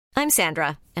I'm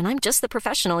Sandra, and I'm just the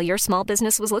professional your small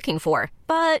business was looking for.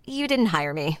 But you didn't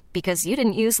hire me because you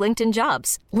didn't use LinkedIn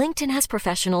Jobs. LinkedIn has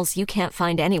professionals you can't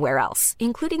find anywhere else,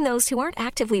 including those who aren't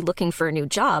actively looking for a new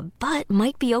job, but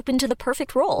might be open to the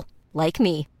perfect role, like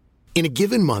me. In a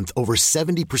given month, over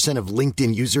 70% of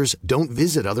LinkedIn users don't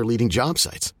visit other leading job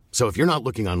sites. So if you're not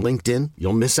looking on LinkedIn,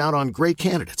 you'll miss out on great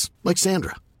candidates like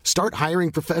Sandra. Start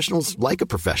hiring professionals like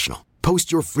a professional.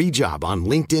 Post your free job on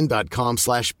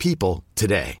linkedin.com/people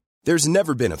today. There's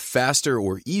never been a faster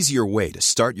or easier way to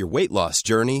start your weight loss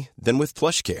journey than with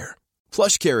PlushCare.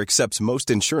 PlushCare accepts most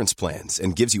insurance plans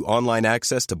and gives you online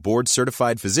access to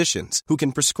board-certified physicians who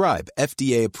can prescribe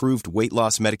FDA-approved weight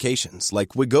loss medications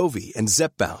like Wegovy and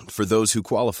Zepbound for those who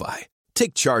qualify.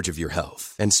 Take charge of your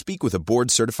health and speak with a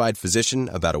board-certified physician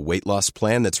about a weight loss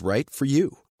plan that's right for you.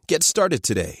 Get started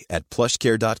today at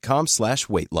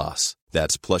plushcare.com/weightloss.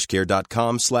 That's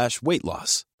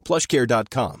plushcare.com/weightloss.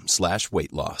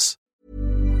 plushcare.com/weightloss.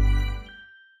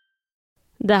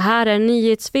 Det här är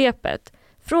Nyhetssvepet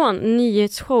från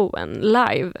nyhetsshowen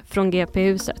live från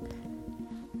GP-huset.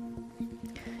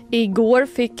 Igår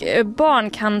fick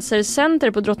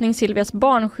Barncancercenter på Drottning Silvias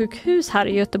barnsjukhus här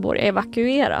i Göteborg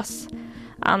evakueras.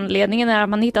 Anledningen är att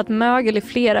man hittat mögel i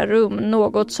flera rum,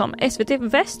 något som SVT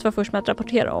Väst var först med att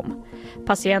rapportera om.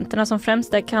 Patienterna, som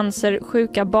främst är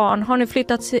cancersjuka barn, har nu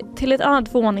flyttats till ett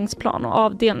annat våningsplan och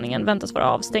avdelningen väntas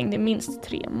vara avstängd i minst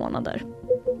 3 månader.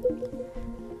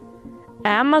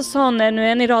 Amazon är nu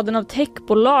en i raden av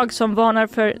techbolag som varnar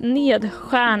för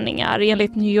nedskärningar.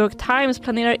 Enligt New York Times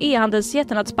planerar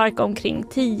e-handelsjätten att sparka omkring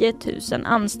 10 000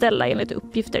 anställda enligt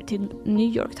uppgifter till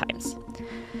New York Times.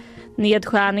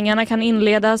 Nedskärningarna kan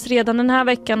inledas redan den här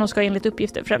veckan och ska enligt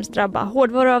uppgifter främst drabba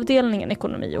hårdvaruavdelningen,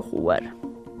 ekonomi och HR.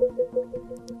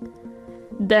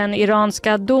 Den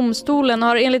iranska domstolen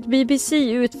har enligt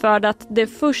BBC utfärdat det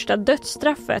första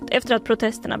dödsstraffet efter att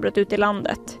protesterna bröt ut i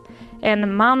landet.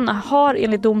 En man har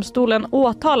enligt domstolen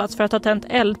åtalats för att ha tänt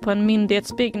eld på en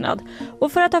myndighetsbyggnad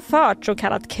och för att ha fört så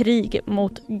kallat krig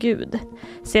mot Gud.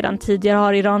 Sedan tidigare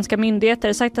har iranska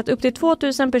myndigheter sagt att upp till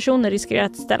 2000 personer riskerar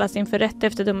att ställas inför rätt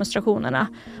efter demonstrationerna.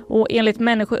 Och enligt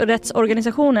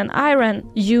människorättsorganisationen Iran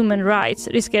Human Rights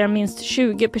riskerar minst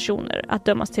 20 personer att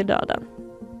dömas till döden.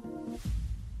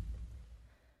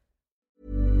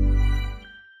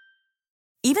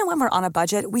 Even when we're on a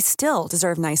budget, we still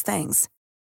deserve nice things.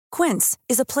 Quince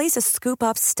is a place to scoop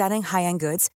up stunning high-end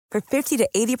goods for 50 to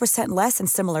 80% less than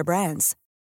similar brands.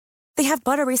 They have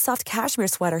buttery soft cashmere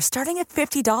sweaters starting at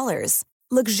 $50,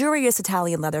 luxurious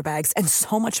Italian leather bags, and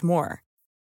so much more.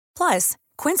 Plus,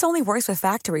 Quince only works with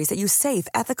factories that use safe,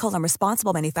 ethical, and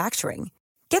responsible manufacturing.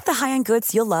 Get the high-end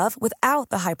goods you'll love without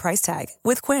the high price tag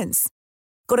with Quince.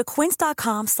 Go to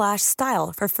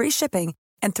quince.com/style for free shipping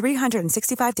and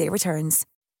 365-day returns.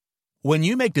 When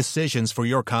you make decisions for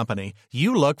your company,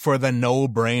 you look for the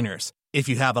no-brainers. If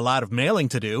you have a lot of mailing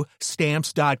to do,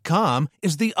 Stamps.com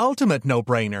is the ultimate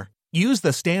no-brainer. Use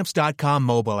the Stamps.com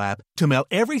mobile app to mail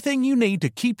everything you need to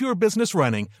keep your business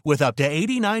running with up to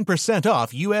 89%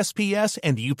 off USPS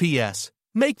and UPS.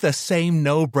 Make the same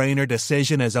no-brainer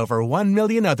decision as over 1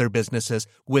 million other businesses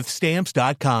with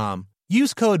Stamps.com.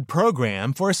 Use code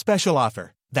PROGRAM for a special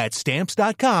offer. That's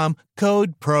Stamps.com,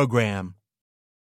 code PROGRAM.